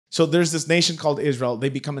So there's this nation called Israel. They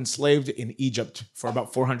become enslaved in Egypt for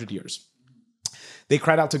about 400 years. They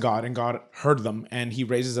cried out to God, and God heard them, and he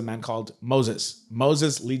raises a man called Moses.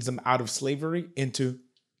 Moses leads them out of slavery into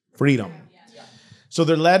freedom. So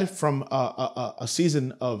they're led from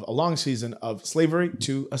a long season of slavery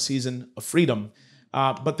to a season of freedom.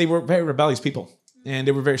 But they were very rebellious people, and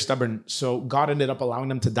they were very stubborn. So God ended up allowing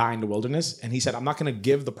them to die in the wilderness. And he said, I'm not going to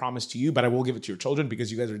give the promise to you, but I will give it to your children because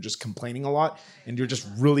you guys are just complaining a lot and you're just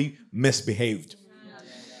really misbehaved.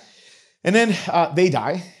 And then they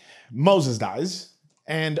die. Moses dies.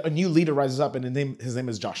 And a new leader rises up, and his name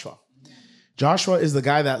is Joshua. Joshua is the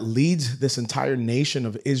guy that leads this entire nation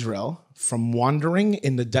of Israel from wandering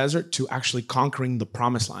in the desert to actually conquering the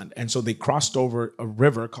promised land. And so they crossed over a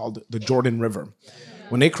river called the Jordan River.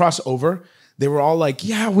 When they crossed over, they were all like,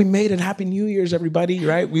 yeah, we made it. Happy New Year's, everybody,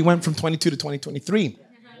 right? We went from 22 to 2023.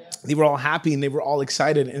 They were all happy and they were all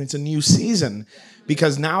excited. And it's a new season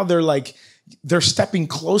because now they're stepping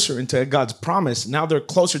closer into God's promise. Now they're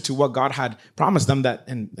closer to what God had promised them,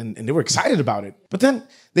 and they were excited about it. But then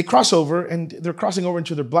they cross over, and they're crossing over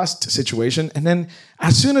into their blessed situation. And then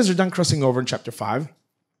as soon as they're done crossing over in chapter 5,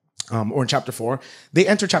 or in chapter 4, they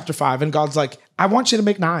enter chapter 5, and God's like, I want you to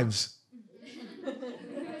make knives.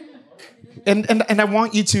 and I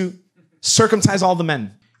want you to circumcise all the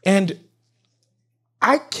men. And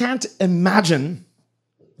I can't imagine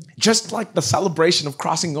just like the celebration of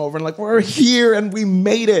crossing over and like, we're here and we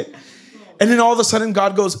made it. And then all of a sudden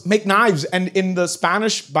God goes, make knives. And in the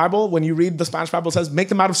Spanish Bible, when you read the Spanish Bible, it says, make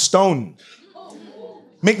them out of stone.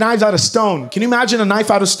 Make knives out of stone. Can you imagine a knife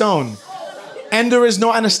out of stone? And there is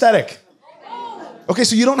no anesthetic. Okay,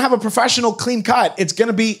 so you don't have a professional clean cut. It's going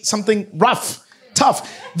to be something rough,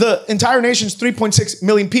 tough. The entire nation's 3.6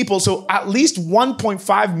 million people, so at least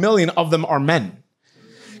 1.5 million of them are men.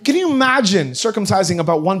 Can you imagine circumcising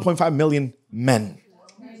about 1.5 million men?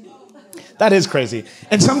 That is crazy.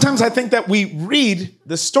 And sometimes I think that we read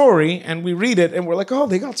the story and we read it and we're like, oh,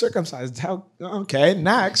 they got circumcised. How? Okay,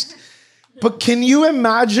 next. But can you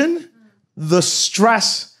imagine the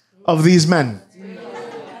stress of these men?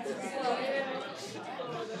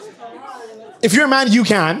 If you're a man, you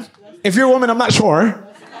can. If you're a woman, I'm not sure.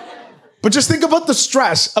 But just think about the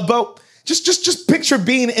stress about, just picture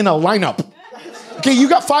being in a lineup. Okay, you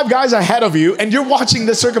got 5 guys ahead of you and you're watching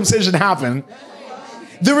this circumcision happen.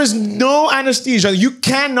 There is no anesthesia. You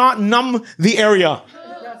cannot numb the area.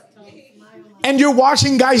 And you're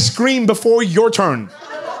watching guys scream before your turn.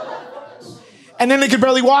 And then they can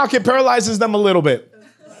barely walk. It paralyzes them a little bit.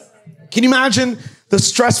 Can you imagine the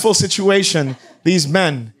stressful situation these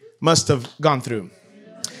men must have gone through?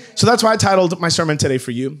 So that's why I titled my sermon today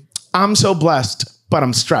for you, I'm so blessed, but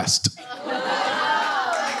I'm stressed.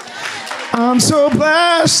 I'm so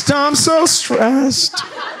blessed, I'm so stressed.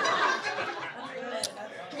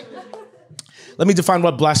 Let me define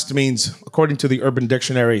what blessed means. According to the Urban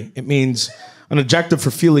Dictionary, it means an adjective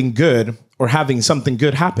for feeling good or having something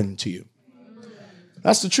good happen to you.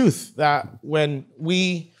 That's the truth, that when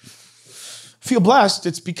we feel blessed,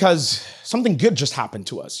 it's because something good just happened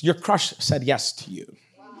to us. Your crush said yes to you.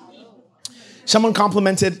 Someone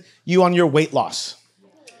complimented you on your weight loss.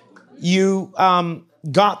 You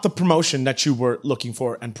got the promotion that you were looking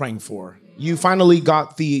for and praying for. You finally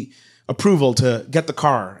got the approval to get the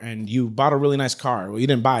car, and you bought a really nice car. Well, you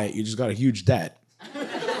didn't buy it. You just got a huge debt.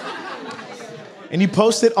 And you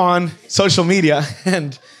post it on social media,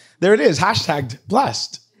 and there it is, hashtagged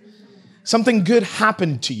blessed. Something good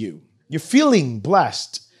happened to you. You're feeling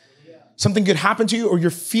blessed. Something good happened to you, or you're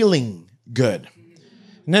feeling good.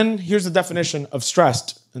 And then here's the definition of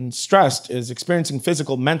stressed. And stressed is experiencing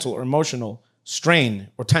physical, mental, or emotional strain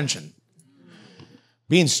or tension.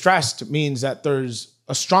 Being stressed means that there's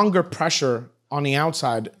a stronger pressure on the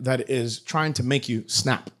outside that is trying to make you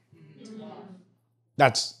snap.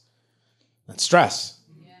 That's stress.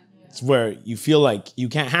 It's where you feel like you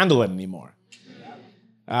can't handle it anymore.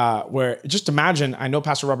 Where just imagine, I know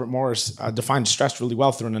Pastor Robert Morris defined stress really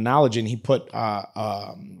well through an analogy, and he put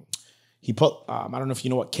I don't know if you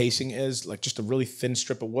know what casing is, like just a really thin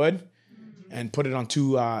strip of wood, and put it on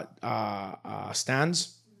 2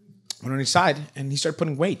 stands, one on each side, and he started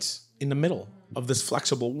putting weights in the middle of this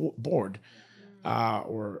flexible board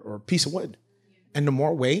or piece of wood. And the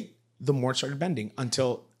more weight, the more it started bending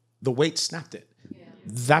until the weight snapped it.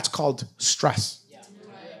 That's called stress.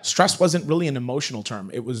 Stress wasn't really an emotional term.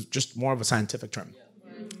 It was just more of a scientific term.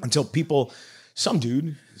 Until some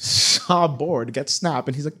dude saw a board get snapped,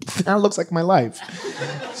 and he's like, that looks like my life.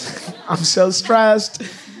 I'm so stressed.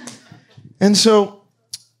 And so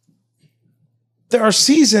there are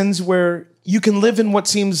seasons where you can live in what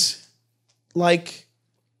seems like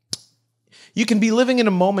You can be living in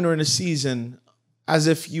a moment or in a season as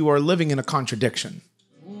if you are living in a contradiction.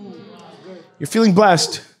 You're feeling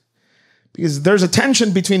blessed because there's a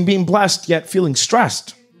tension between being blessed yet feeling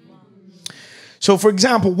stressed. So, for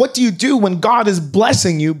example, what do you do when God is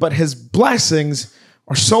blessing you, but his blessings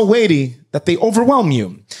are so weighty that they overwhelm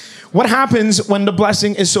you? What happens when the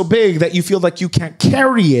blessing is so big that you feel like you can't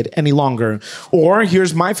carry it any longer? Or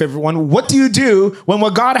here's my favorite one. What do you do when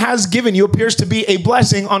what God has given you appears to be a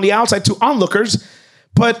blessing on the outside to onlookers,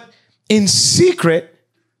 but in secret,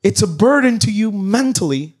 it's a burden to you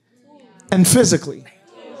mentally and physically?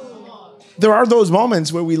 There are those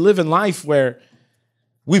moments where we live in life where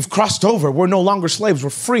we've crossed over. We're no longer slaves. We're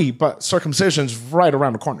free, but circumcision's right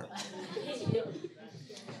around the corner.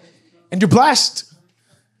 And you're blessed,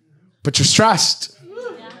 but you're stressed.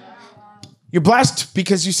 You're blessed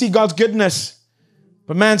because you see God's goodness.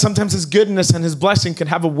 But man, sometimes his goodness and his blessing can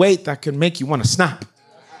have a weight that can make you want to snap.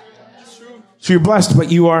 So you're blessed,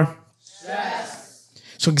 but you are stressed.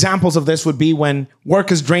 So examples of this would be when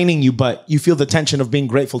work is draining you, but you feel the tension of being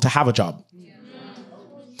grateful to have a job.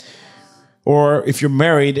 Or if you're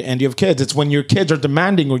married and you have kids, it's when your kids are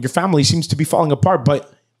demanding or your family seems to be falling apart,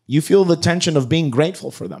 but you feel the tension of being grateful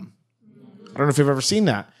for them. I don't know if you've ever seen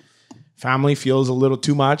that. Family feels a little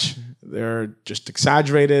too much. They're just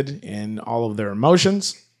exaggerated in all of their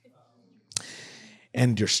emotions.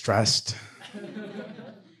 And you're stressed.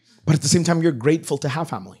 But at the same time, you're grateful to have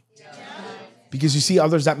family. Because you see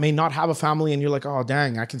others that may not have a family and you're like, oh,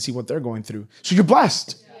 dang, I can see what they're going through. So you're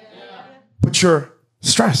blessed. But you're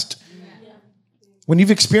stressed. When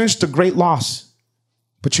you've experienced a great loss,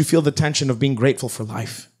 but you feel the tension of being grateful for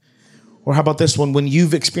life. Or how about this one? When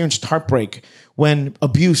you've experienced heartbreak, when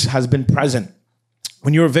abuse has been present,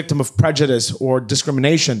 when you're a victim of prejudice or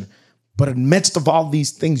discrimination, but in the midst of all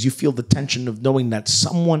these things, you feel the tension of knowing that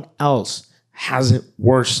someone else has it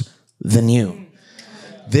worse than you.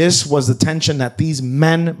 This was the tension that these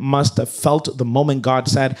men must have felt the moment God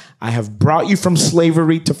said, I have brought you from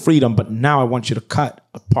slavery to freedom, but now I want you to cut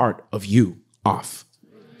a part of you off.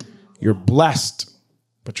 You're blessed,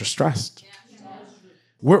 but you're stressed.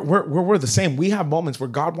 We're the same. We have moments where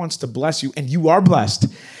God wants to bless you and you are blessed.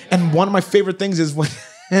 And one of my favorite things is when,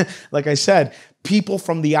 like I said, people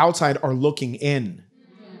from the outside are looking in.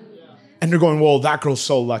 And they're going, whoa, that girl's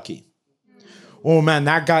so lucky. Oh man,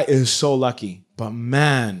 that guy is so lucky. But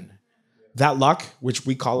man, that luck, which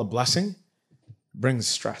we call a blessing, brings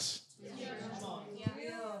stress.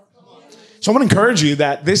 So I want to encourage you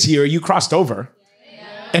that this year you crossed over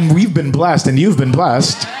and we've been blessed and you've been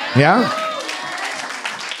blessed. Yeah?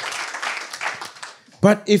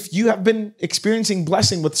 But if you have been experiencing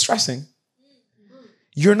blessing with stressing,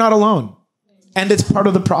 you're not alone. And it's part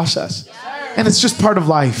of the process. And it's just part of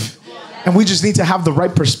life. And we just need to have the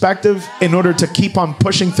right perspective in order to keep on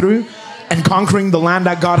pushing through and conquering the land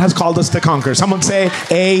that God has called us to conquer. Someone say,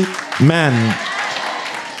 amen.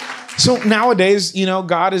 So nowadays,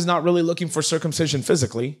 God is not really looking for circumcision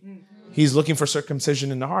physically. He's looking for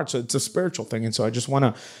circumcision in the heart. So it's a spiritual thing. And so I just want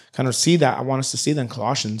to kind of see that. I want us to see that in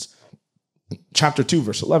Colossians chapter 2,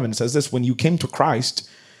 verse 11. It says this, when you came to Christ,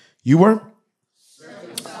 you were,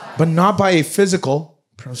 but not by a physical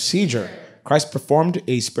procedure. Christ performed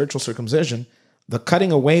a spiritual circumcision, the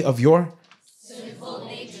cutting away of your sinful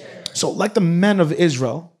nature. So like the men of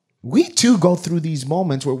Israel, we too go through these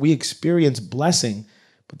moments where we experience blessing,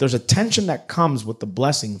 but there's a tension that comes with the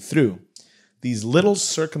blessing through these little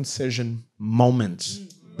circumcision moments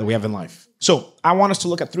that we have in life. So I want us to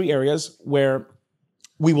look at 3 areas where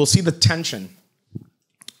we will see the tension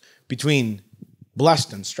between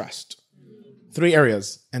blessed and stressed. 3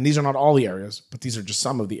 areas, and these are not all the areas, but these are just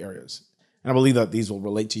some of the areas. And I believe that these will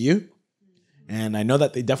relate to you, and I know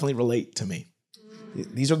that they definitely relate to me.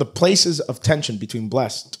 These are the places of tension between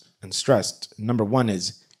blessed and stressed. Number 1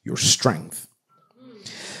 is your strength.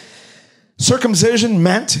 Circumcision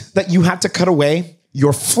meant that you had to cut away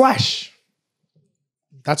your flesh.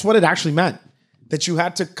 That's what it actually meant, that you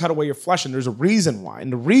had to cut away your flesh, and there's a reason why.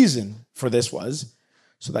 And the reason for this was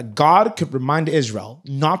so that God could remind Israel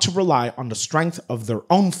not to rely on the strength of their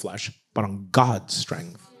own flesh, but on God's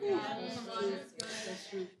strength.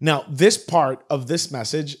 Now, this part of this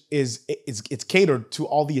message it's catered to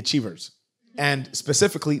all the achievers, and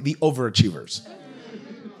specifically the overachievers.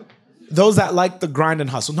 Those that like the grind and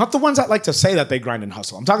hustle. Not the ones that like to say that they grind and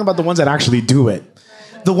hustle. I'm talking about the ones that actually do it.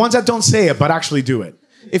 The ones that don't say it, but actually do it.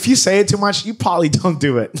 If you say it too much, you probably don't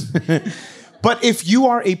do it. But if you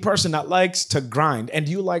are a person that likes to grind and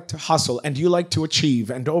you like to hustle and you like to achieve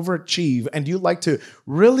and overachieve and you like to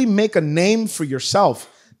really make a name for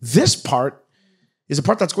yourself, this part is a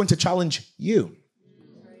part that's going to challenge you.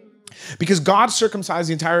 Because God circumcised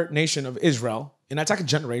the entire nation of Israel in that second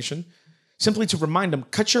generation simply to remind them,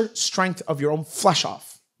 cut your strength of your own flesh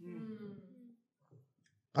off.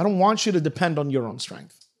 I don't want you to depend on your own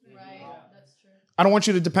strength. Right. That's true. I don't want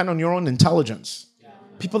you to depend on your own intelligence.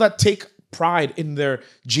 People that take pride in their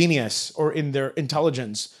genius or in their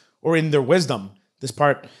intelligence or in their wisdom, this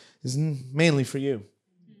part is mainly for you.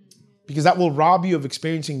 Because that will rob you of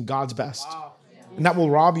experiencing God's best. And that will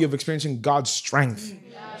rob you of experiencing God's strength.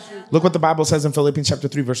 Look what the Bible says in Philippians chapter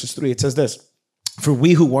 3, verses 3. It says this, for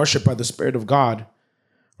we who worship by the Spirit of God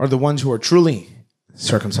are the ones who are truly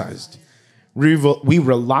circumcised. We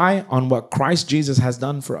rely on what Christ Jesus has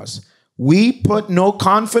done for us. We put no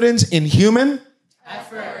confidence in human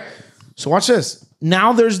effort. So watch this.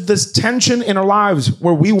 Now there's this tension in our lives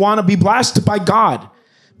where we want to be blessed by God,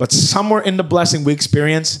 but somewhere in the blessing we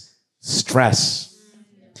experience stress.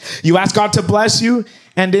 You ask God to bless you,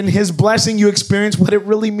 and in his blessing you experience what it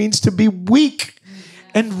really means to be weak.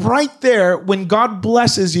 And right there, when God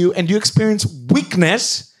blesses you and you experience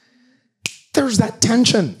weakness, there's that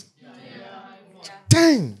tension.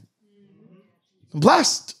 Dang, I'm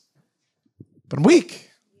blessed, but I'm weak.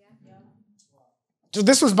 So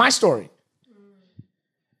this was my story.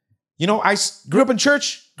 You know, I grew up in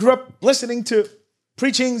church, grew up listening to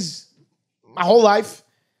preachings my whole life.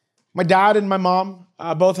 My dad and my mom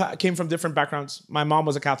both came from different backgrounds. My mom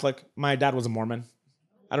was a Catholic. My dad was a Mormon.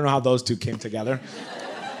 I don't know how those two came together.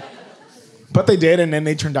 But they did, and then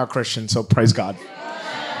they turned out Christian, so praise God.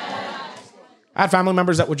 I had family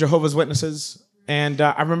members that were Jehovah's Witnesses. And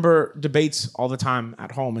I remember debates all the time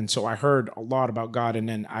at home. And so I heard a lot about God. And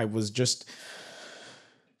then I was just,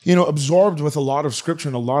 absorbed with a lot of scripture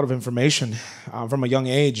and a lot of information from a young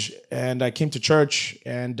age. And I came to church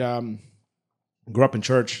and grew up in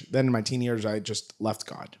church. Then in my teen years, I just left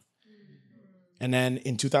God. And then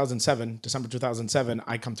in 2007, December 2007,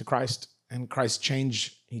 I come to Christ. And Christ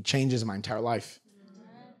changes my entire life.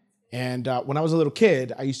 And when I was a little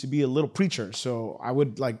kid, I used to be a little preacher. So I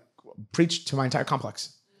would preach to my entire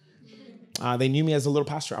complex. They knew me as a little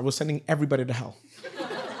pastor. I was sending everybody to hell.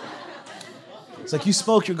 It's like, you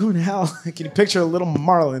smoke, you're going to hell. Can you picture a little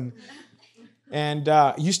Marlon? And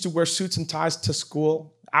I used to wear suits and ties to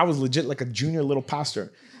school. I was legit like a junior little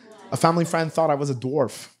pastor. A family friend thought I was a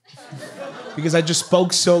dwarf because I just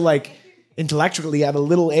spoke so intellectually at a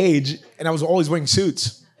little age, and I was always wearing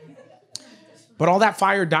suits. But all that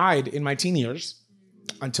fire died in my teen years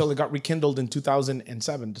until it got rekindled in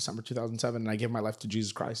 2007, December 2007, and I gave my life to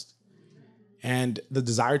Jesus Christ. And the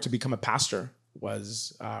desire to become a pastor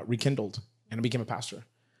was rekindled, and I became a pastor.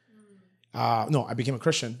 I became a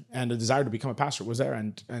Christian, and the desire to become a pastor was there.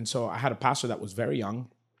 And so I had a pastor that was very young,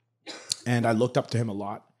 and I looked up to him a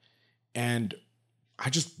lot. And I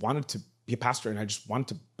just wanted to be a pastor, and I just wanted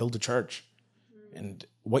to build a church. And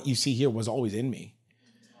what you see here was always in me.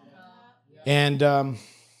 And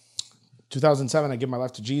 2007, I gave my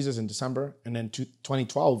life to Jesus in December. And then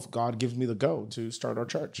 2012, God gives me the go to start our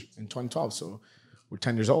church in 2012. So we're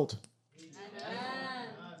 10 years old.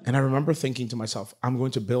 And I remember thinking to myself, I'm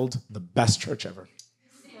going to build the best church ever.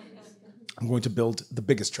 I'm going to build the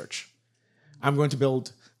biggest church. I'm going to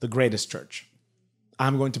build the greatest church.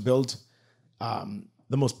 I'm going to build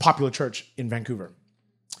the most popular church in Vancouver.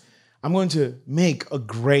 I'm going to make a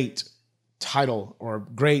great title or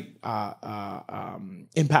great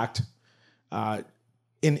impact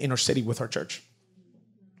in our city with our church.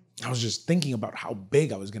 I was just thinking about how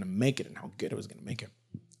big I was going to make it and how good I was going to make it.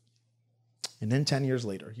 And then 10 years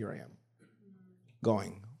later, here I am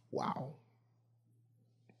going, wow.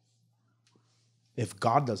 If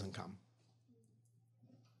God doesn't come,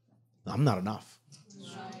 I'm not enough.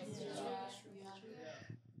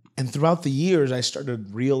 And throughout the years, I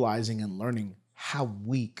started realizing and learning how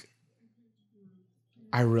weak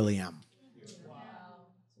I really am.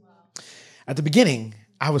 At the beginning,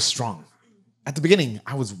 I was strong. At the beginning,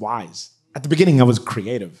 I was wise. At the beginning, I was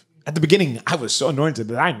creative. At the beginning, I was so anointed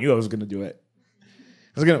that I knew I was going to do it.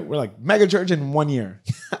 We're like mega church in 1 year.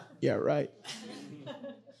 Yeah, right.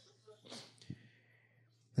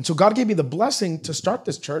 And so God gave me the blessing to start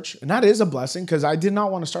this church. And that is a blessing because I did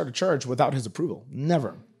not want to start a church without his approval.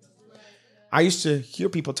 Never. I used to hear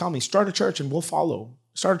people tell me, start a church and we'll follow.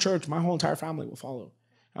 Start a church, my whole entire family will follow.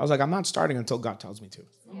 I was like, I'm not starting until God tells me to.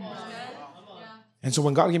 Yeah. And so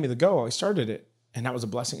when God gave me the go, I started it. And that was a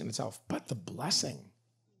blessing in itself. But the blessing,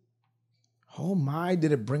 oh my,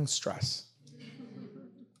 did it bring stress.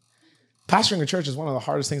 Pastoring a church is one of the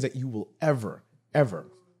hardest things that you will ever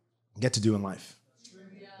get to do in life.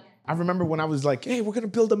 I remember when I was like, hey, we're going to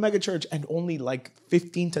build a mega church, and only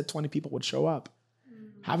 15 to 20 people would show up.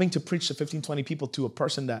 Having to preach to 15, 20 people to a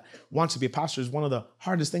person that wants to be a pastor is one of the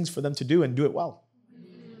hardest things for them to do and do it well.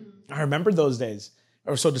 I remember those days.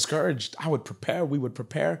 I was so discouraged. I would prepare. We would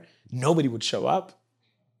prepare. Nobody would show up.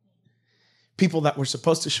 People that were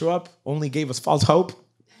supposed to show up only gave us false hope.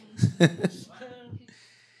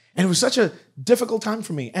 And it was such a difficult time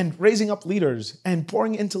for me. And raising up leaders and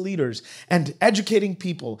pouring into leaders and educating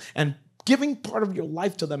people and giving part of your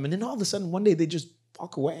life to them. And then all of a sudden, one day they just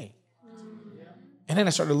walk away. And then I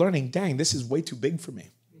started learning, dang, this is way too big for me.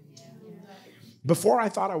 Before I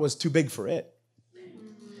thought I was too big for it.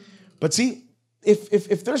 But see,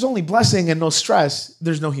 if there's only blessing and no stress,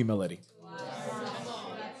 there's no humility.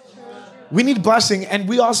 We need blessing and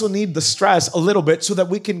we also need the stress a little bit so that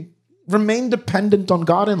we can remain dependent on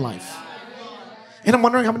God in life. And I'm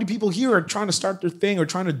wondering how many people here are trying to start their thing or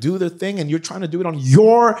trying to do their thing and you're trying to do it on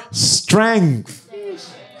your strength.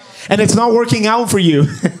 And it's not working out for you.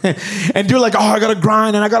 And you're like, oh, I got to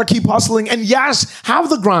grind and I got to keep hustling. And yes, have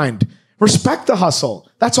the grind. Respect the hustle.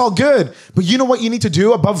 That's all good. But you know what you need to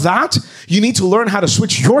do above that? You need to learn how to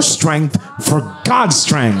switch your strength for God's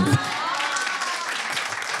strength.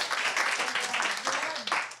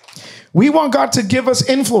 We want God to give us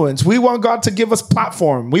influence. We want God to give us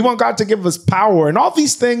platform. We want God to give us power. And all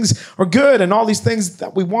these things are good and all these things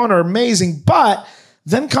that we want are amazing. But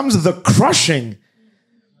then comes the crushing.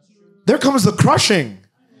 There comes the crushing.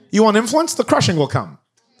 You want influence? The crushing will come.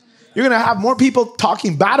 You're going to have more people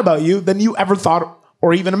talking bad about you than you ever thought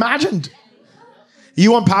or even imagined.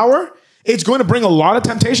 You want power? It's going to bring a lot of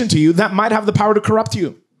temptation to you that might have the power to corrupt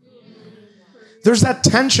you. There's that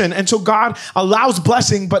tension. And so God allows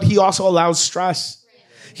blessing, but he also allows stress.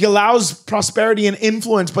 He allows prosperity and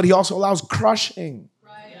influence, but he also allows crushing.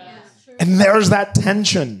 And there's that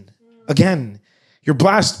tension. Again, you're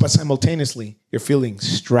blessed, but simultaneously, you're feeling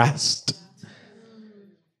stressed.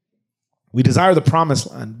 We desire the promised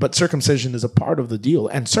land, but circumcision is a part of the deal.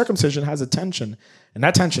 And circumcision has a tension. And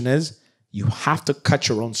that tension is you have to cut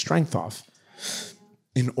your own strength off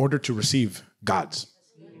in order to receive God's.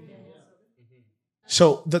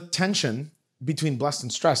 So the tension between blessed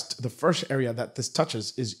and stressed, the first area that this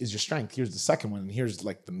touches is your strength. Here's the second one, and here's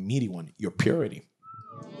like the meaty one, your purity.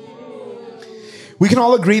 We can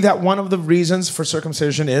all agree that one of the reasons for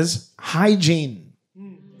circumcision is hygiene.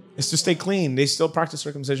 It's to stay clean. They still practice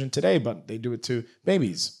circumcision today, but they do it to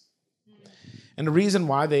babies. And the reason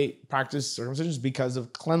why they practice circumcision is because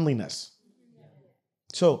of cleanliness.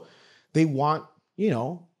 So they want,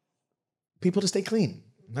 people to stay clean.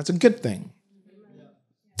 That's a good thing.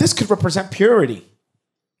 This could represent purity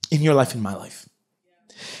in your life and my life.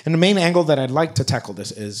 And the main angle that I'd like to tackle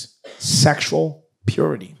this is sexual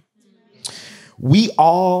purity. We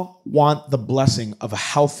all want the blessing of a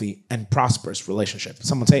healthy and prosperous relationship.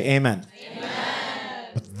 Someone say amen. Amen.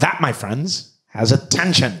 But that, my friends, has a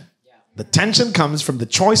tension. The tension comes from the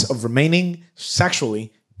choice of remaining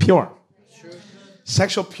sexually pure.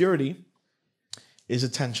 Sexual purity is a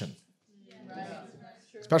tension.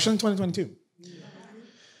 Especially in 2022.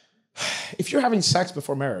 If you're having sex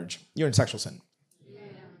before marriage, you're in sexual sin.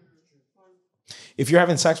 If you're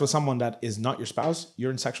having sex with someone that is not your spouse, you're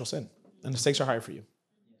in sexual sin. And the stakes are higher for you.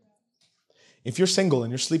 If you're single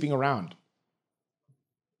and you're sleeping around,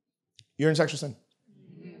 you're in sexual sin.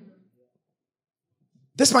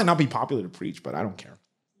 This might not be popular to preach, but I don't care.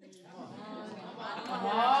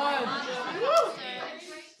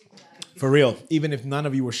 For real, even if none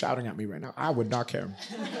of you were shouting at me right now, I would not care.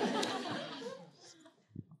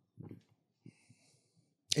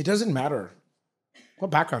 It doesn't matter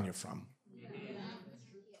what background you're from. It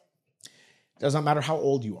doesn't matter how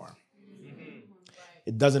old you are.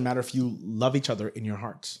 It doesn't matter if you love each other in your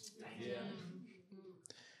hearts.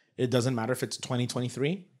 It doesn't matter if it's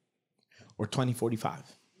 2023 or 2045.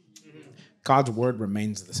 God's word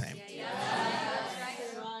remains the same.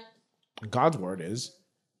 God's word is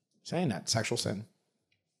saying that sexual sin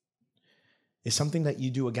is something that you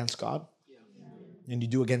do against God and you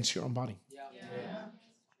do against your own body.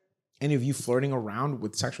 Any of you flirting around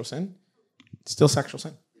with sexual sin, it's still sexual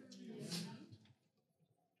sin.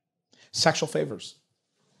 Sexual favors.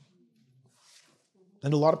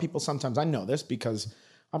 And a lot of people sometimes, I know this because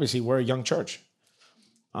obviously we're a young church.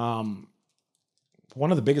 One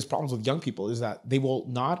of the biggest problems with young people is that they will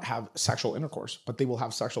not have sexual intercourse, but they will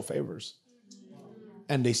have sexual favors.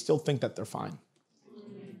 And they still think that they're fine.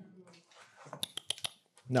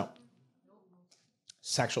 No.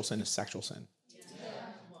 Sexual sin is sexual sin.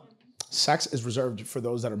 Sex is reserved for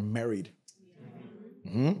those that are married.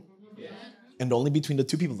 Mm-hmm. And only between the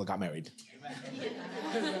two people that got married.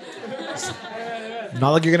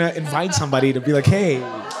 Not like you're going to invite somebody to be like, hey.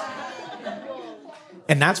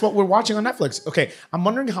 And that's what we're watching on Netflix. Okay, I'm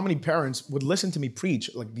wondering how many parents would listen to me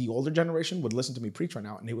preach, like the older generation would listen to me preach right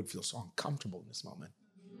now, and they would feel so uncomfortable in this moment.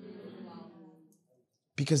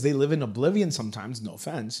 Because they live in oblivion sometimes, no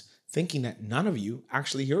offense, thinking that none of you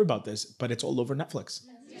actually hear about this, but it's all over Netflix.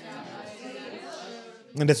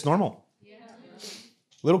 And it's normal.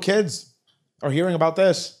 Little kids are hearing about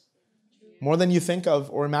this more than you think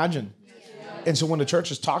of or imagine. And so when the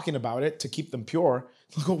church is talking about it to keep them pure,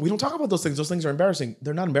 we don't talk about those things. Those things are embarrassing.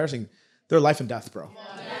 They're not embarrassing. They're life and death, bro.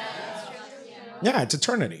 Yeah, it's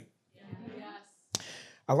eternity.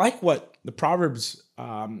 I like what the Proverbs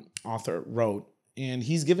author wrote, and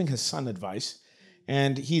he's giving his son advice,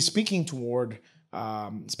 and he's speaking toward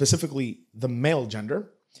specifically the male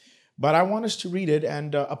gender, but I want us to read it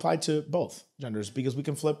and apply to both genders because we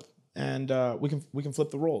can flip and we can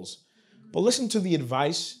flip the roles. But listen to the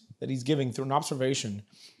advice that he's giving through an observation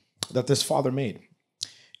that this father made.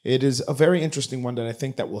 It is a very interesting one that I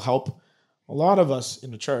think that will help a lot of us in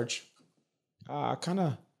the church kind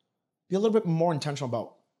of be a little bit more intentional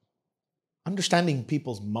about understanding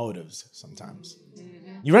people's motives sometimes.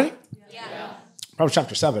 You ready? Yeah. Proverbs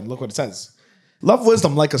chapter 7, look what it says. Love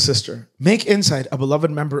wisdom like a sister. Make insight a beloved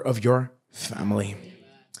member of your family.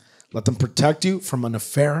 Let them protect you from an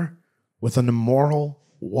affair with an immoral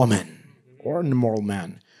woman or an immoral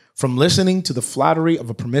man, from listening to the flattery of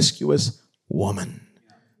a promiscuous woman.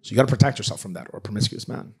 So you got to protect yourself from that, or a promiscuous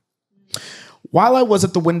man. While I was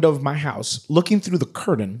at the window of my house, looking through the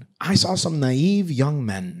curtain, I saw some naive young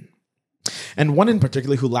men, and one in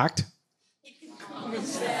particular who lacked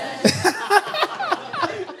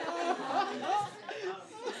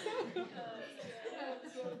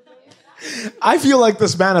I feel like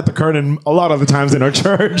this man at the curtain a lot of the times in our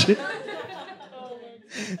church.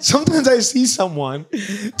 Sometimes I see someone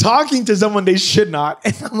talking to someone they should not,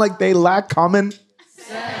 and I'm like, they lack common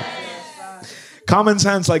sense. Common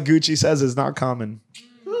sense, like Gucci says, is not common.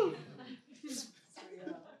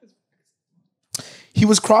 He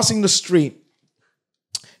was crossing the street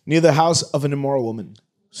near the house of an immoral woman,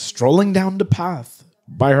 strolling down the path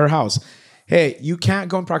by her house. Hey, you can't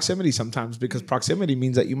go in proximity sometimes because proximity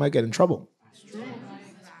means that you might get in trouble.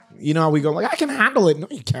 You know how we go like, I can handle it. No,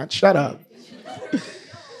 you can't. Shut up.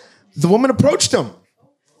 The woman approached him,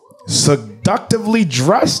 seductively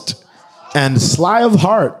dressed and sly of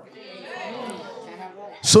heart.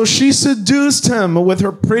 So she seduced him with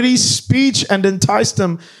her pretty speech and enticed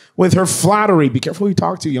him with her flattery. Be careful who you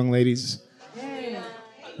talk to, young ladies.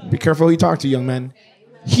 Be careful who you talk to, young men.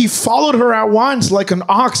 He followed her at once like an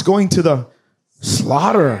ox going to the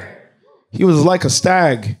slaughter. He was like a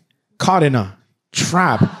stag caught in a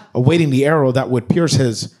trap, awaiting the arrow that would pierce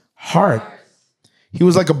his heart. He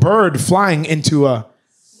was like a bird flying into a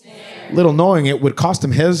little knowing it would cost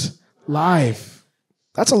him his life.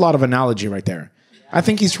 That's a lot of analogy right there. I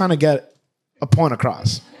think he's trying to get a point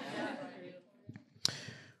across.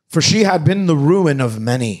 For she had been the ruin of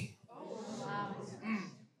many.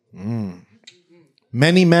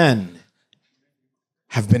 Many men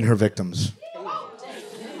have been her victims.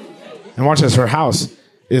 And watch this, her house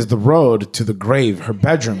is the road to the grave. Her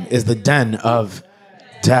bedroom is the den of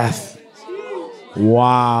death.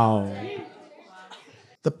 Wow.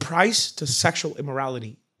 The price to sexual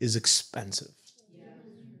immorality is expensive.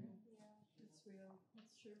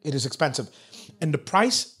 It is expensive. And the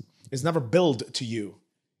price is never billed to you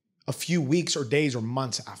a few weeks or days or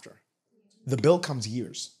months after. The bill comes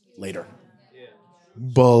years later.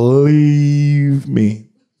 Believe me.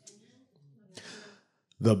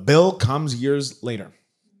 The bill comes years later.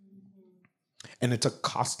 And it's a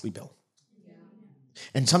costly bill.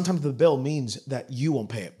 And sometimes the bill means that you won't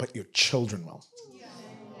pay it, but your children will.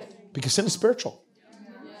 Because sin is spiritual.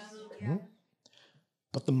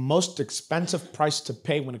 But the most expensive price to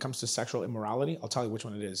pay when it comes to sexual immorality, I'll tell you which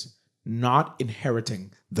one it is. Not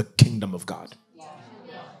inheriting the kingdom of God.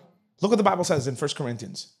 Look what the Bible says in 1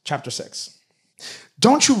 Corinthians chapter 6.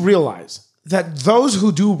 Don't you realize that those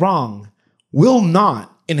who do wrong will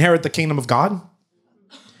not inherit the kingdom of God?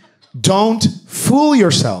 Don't fool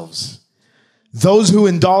yourselves. Those who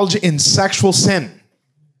indulge in sexual sin,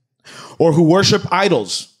 or who worship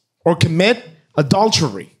idols, or commit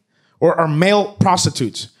adultery, or are male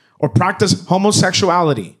prostitutes, or practice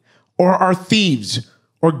homosexuality, or are thieves,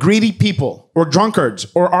 or greedy people, or drunkards,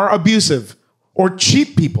 or are abusive, or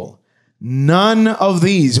cheat people, none of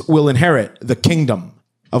these will inherit the kingdom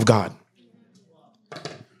of God.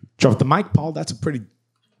 Drop the mic, Paul. That's a pretty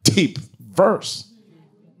deep verse.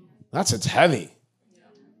 It's heavy.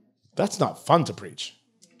 That's not fun to preach.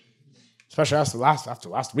 Especially after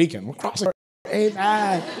last weekend. We're crossing.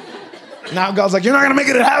 Amen. Now God's like, you're not going to make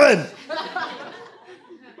it in heaven.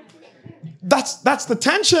 That's the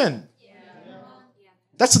tension.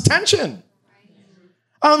 That's the tension.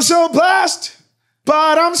 I'm so blessed,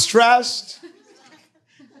 but I'm stressed.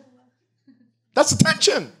 That's the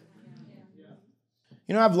tension.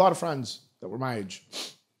 You know, I have a lot of friends that were my age,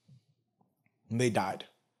 and they died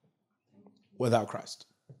without Christ.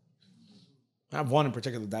 I have one in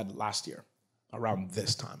particular that died last year, around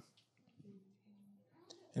this time.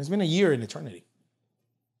 And it's been a year in eternity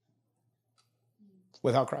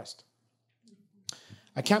without Christ.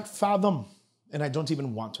 I can't fathom, and I don't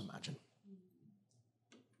even want to imagine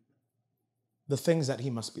the things that he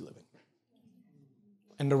must be living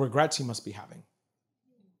and the regrets he must be having.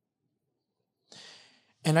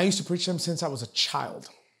 And I used to preach to him since I was a child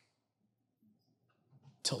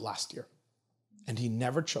till last year. And he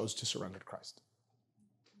never chose to surrender to Christ.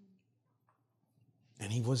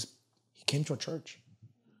 And he came to a church.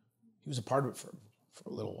 He was a part of it for a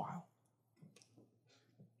little while.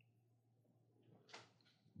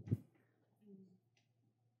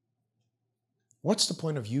 What's the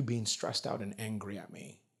point of you being stressed out and angry at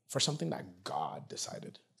me for something that God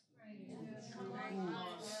decided?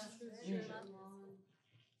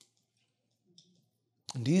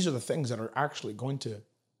 And these are the things that are actually going to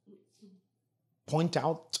point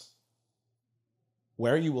out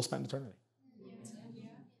where you will spend eternity.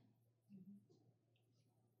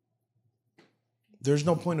 There's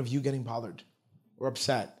no point of you getting bothered or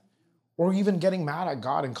upset or even getting mad at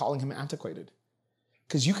God and calling him antiquated.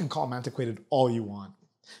 Because you can call him antiquated all you want.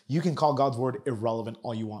 You can call God's word irrelevant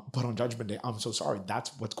all you want. But on Judgment Day, I'm so sorry.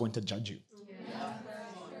 That's what's going to judge you.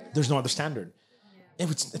 There's no other standard.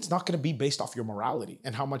 It's not going to be based off your morality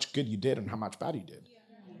and how much good you did and how much bad you did.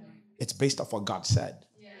 It's based off what God said.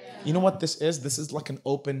 You know what this is? This is like an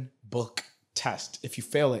open book test. If you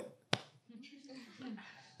fail it,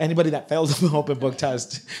 anybody that fails an open book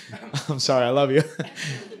test, I'm sorry, I love you.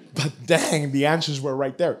 But dang, the answers were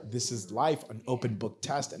right there. This is life, an open book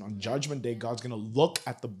test. And on Judgment Day, God's going to look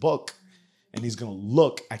at the book and he's going to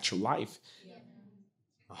look at your life.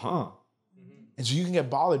 And so you can get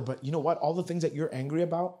bothered, but you know what? All the things that you're angry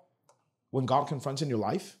about, when God confronts in your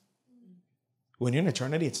life, when you're in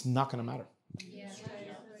eternity, it's not going to matter.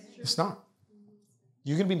 It's not.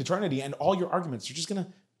 You're going to be in eternity and all your arguments are just going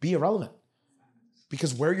to be irrelevant.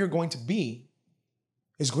 Because where you're going to be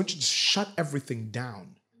is going to just shut everything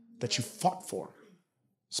down that you fought for,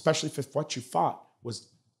 especially if what you fought was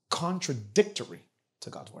contradictory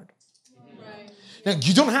to God's word. Right. Now,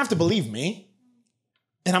 you don't have to believe me,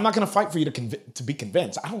 and I'm not going to fight for you to be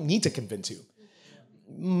convinced. I don't need to convince you.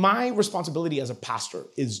 My responsibility as a pastor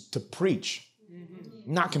is to preach,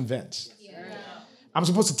 not convince. I'm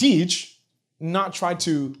supposed to teach, not try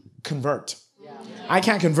to convert. I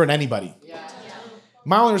can't convert anybody.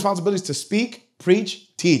 My only responsibility is to speak,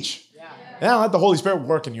 preach, teach. And then let the Holy Spirit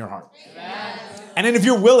work in your heart. And then if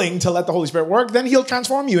you're willing to let the Holy Spirit work, then he'll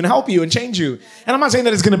transform you and help you and change you. And I'm not saying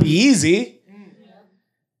that it's going to be easy,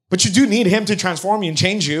 but you do need him to transform you and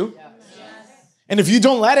change you. And if you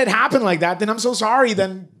don't let it happen like that, then I'm so sorry,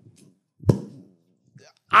 then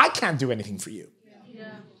I can't do anything for you.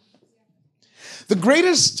 The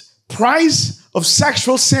greatest price of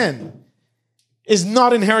sexual sin is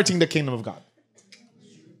not inheriting the kingdom of God.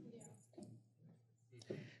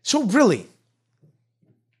 So really,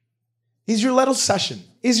 is your little session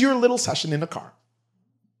in the car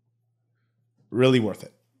really worth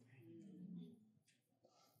it?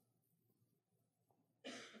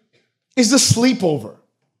 Is the sleepover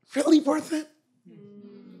really worth it?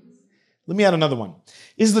 Let me add another one.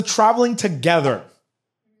 Is the traveling together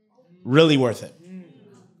really worth it?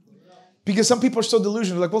 Because some people are so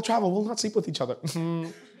delusional, like, we'll travel, we'll not sleep with each other.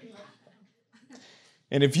 And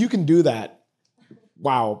if you can do that,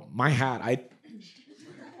 wow, my hat,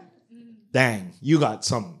 dang, you got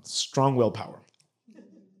some strong willpower.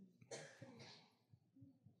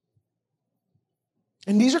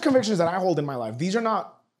 And these are convictions that I hold in my life. These are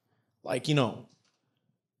not like, a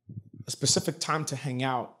specific time to hang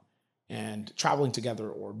out and traveling together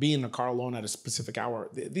or be in a car alone at a specific hour.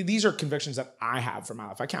 These are convictions that I have for my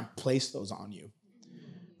life. I can't place those on you.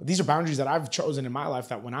 But these are boundaries that I've chosen in my life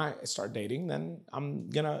that when I start dating, then I'm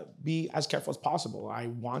going to be as careful as possible. I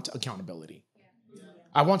want accountability.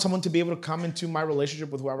 I want someone to be able to come into my relationship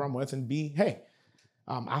with whoever I'm with and be, hey,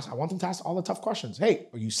 I want them to ask all the tough questions. Hey,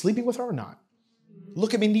 are you sleeping with her or not?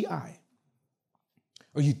 Look at me in the eye.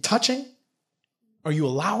 Are you touching? Are you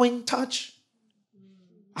allowing touch?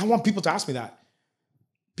 I want people to ask me that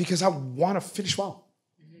because I want to finish well.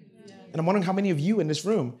 And I'm wondering how many of you in this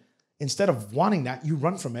room, instead of wanting that, you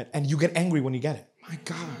run from it and you get angry when you get it. My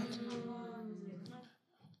God.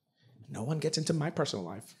 No one gets into my personal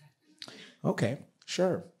life. Okay,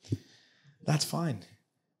 sure. That's fine.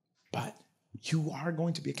 But you are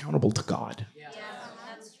going to be accountable to God. Yeah,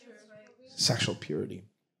 that's true. Sexual purity.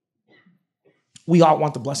 We all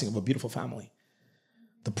want the blessing of a beautiful family.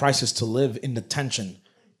 The price is to live in the tension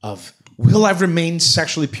of, will I remain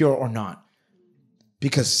sexually pure or not?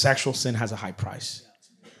 Because sexual sin has a high price.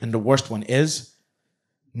 And the worst one is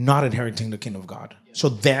not inheriting the kingdom of God. So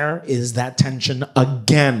there is that tension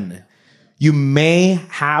again. You may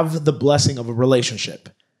have the blessing of a relationship,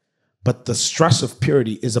 but the stress of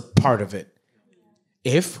purity is a part of it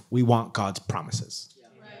if we want God's promises.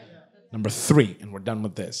 Number 3, and we're done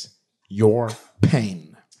with this, your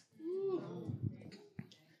pain.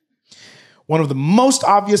 One of the most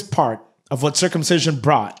obvious part of what circumcision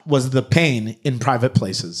brought was the pain in private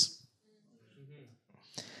places.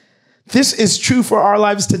 This is true for our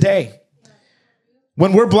lives today.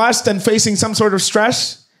 When we're blessed and facing some sort of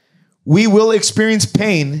stress, we will experience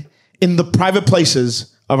pain in the private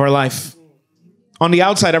places of our life. On the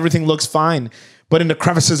outside, everything looks fine, but in the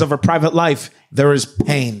crevices of our private life, there is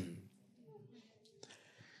pain.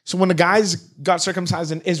 So when the guys got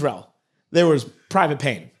circumcised in Israel, there was private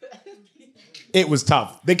pain. It was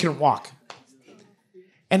tough. They couldn't walk.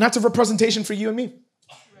 And that's a representation for you and me.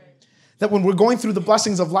 That when we're going through the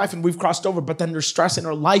blessings of life and we've crossed over, but then there's stress in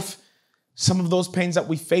our life, some of those pains that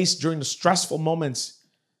we face during the stressful moments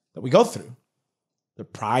that we go through, they're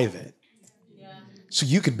private. Yeah. So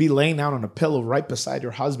you could be laying down on a pillow right beside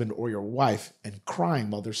your husband or your wife and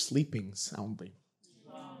crying while they're sleeping soundly.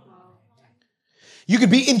 You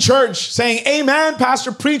could be in church saying, amen,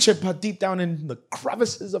 pastor, preach it, but deep down in the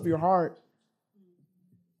crevices of your heart,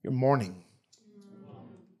 you're mourning.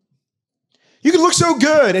 You can look so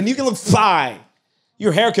good and you can look fly.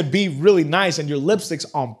 Your hair could be really nice and your lipstick's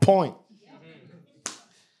on point.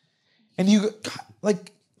 And you got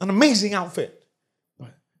like an amazing outfit.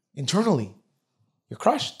 But internally, you're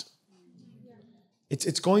crushed. It's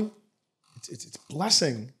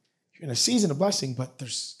blessing. You're in a season of blessing, but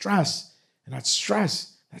there's stress. And that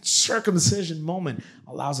stress, that circumcision moment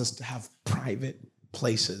allows us to have private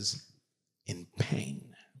places in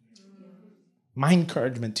pain. My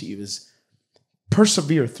encouragement to you is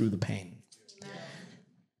persevere through the pain.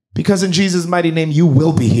 Because in Jesus' mighty name, you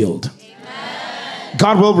will be healed. Amen.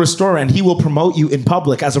 God will restore and he will promote you in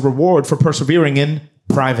public as a reward for persevering in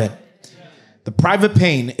private. The private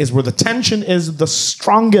pain is where the tension is the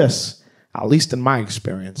strongest, at least in my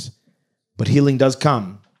experience. But healing does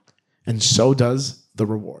come, and so does the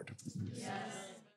reward. Yes.